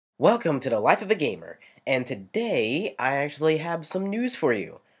Welcome to the Life of a Gamer, and today I actually have some news for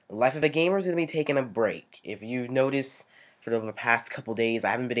you. Life of a Gamer is going to be taking a break. If you notice, for the past couple days,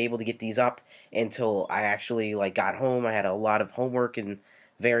 I haven't been able to get these up until I actually got home. I had a lot of homework and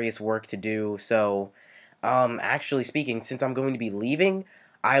various work to do. So, actually speaking, since I'm going to be leaving,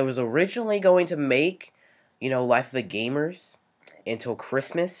 I was originally going to make, Life of a Gamers until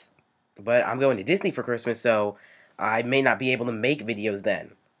Christmas, but I'm going to Disney for Christmas, so I may not be able to make videos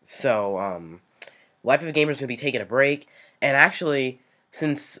then. So, Life of a Gamer is going to be taking a break, and actually,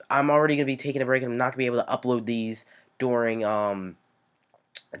 since I'm already going to be taking a break and I'm not going to be able to upload these during the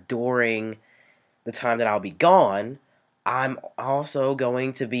time that I'll be gone, I'm also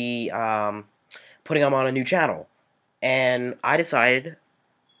going to be putting them on a new channel, and I decided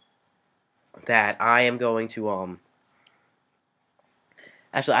that I am going to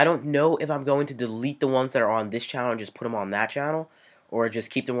actually, I don't know if I'm going to delete the ones that are on this channel and just put them on that channel, or just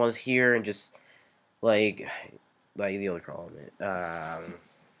keep the ones here and just like the only problem.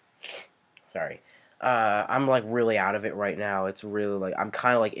 Sorry, I'm really out of it right now. It's really I'm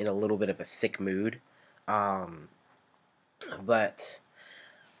kind of in a little bit of a sick mood, but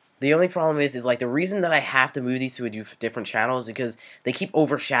the only problem is the reason that I have to move these to a different channel is because they keep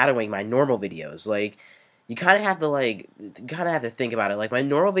overshadowing my normal videos. You kind of have to think about it. My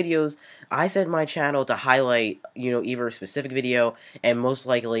normal videos, I set my channel to highlight, either a specific video, and most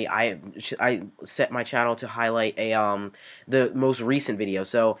likely I set my channel to highlight the most recent video.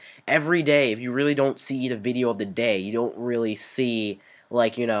 So every day, if you really don't see the video of the day, you don't really see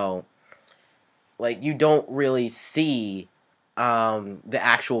you don't really see the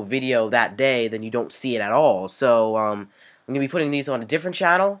actual video that day, then you don't see it at all. So I'm gonna be putting these on a different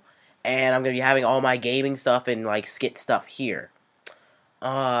channel, and I'm gonna be having all my gaming stuff and skit stuff here.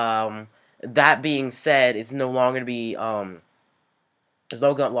 That being said, it's no longer to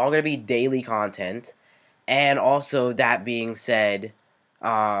be daily content, and also that being said,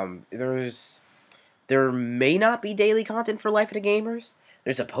 there may not be daily content for Life of the Gamers.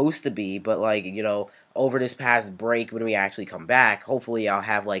 There's supposed to be, but over this past break when we actually come back, hopefully I'll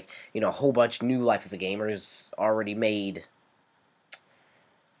have a whole bunch new Life of the Gamers already made.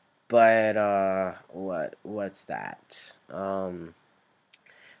 But what's that?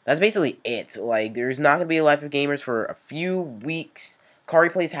 That's basically it. There's not gonna be a Life of Gamers for a few weeks.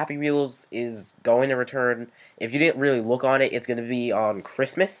 Khari Plays Happy Wheels is going to return. If you didn't really look on it, it's gonna be on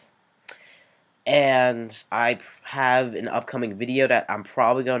Christmas. And I have an upcoming video that I'm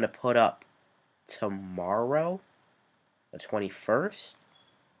probably going to put up tomorrow, the 21st.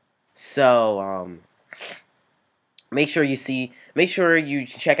 So, make sure you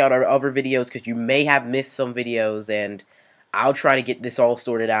check out our other videos, because you may have missed some videos, and I'll try to get this all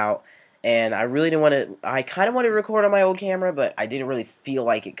sorted out. And I really didn't want to, I kind of wanted to record on my old camera, but I didn't really feel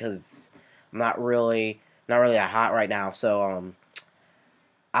like it, because I'm not really that hot right now. So,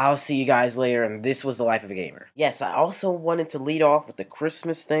 I'll see you guys later, and this was the Life of a Gamer. Yes, I also wanted to lead off with the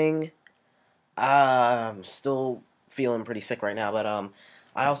Christmas thing. I'm still feeling pretty sick right now, but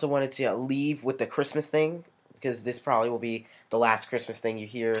I also wanted to leave with the Christmas thing, because this probably will be the last Christmas thing you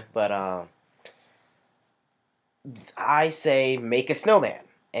hear, but I say make a snowman.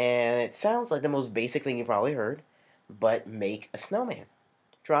 And it sounds like the most basic thing you probably heard, but make a snowman.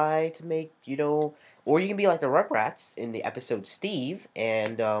 Try to make, or you can be like the Rugrats in the episode Steve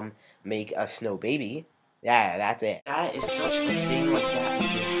and make a snow baby. Yeah, that's it. That is such a thing like that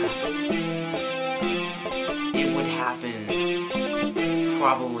was gonna happen. It would happen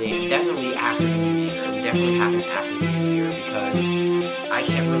definitely after the New Year. It would definitely happen after the New Year, because I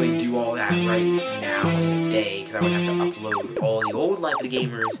can't really do all that right now in a day, because I would have to upload all the old Life of the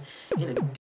Gamers in a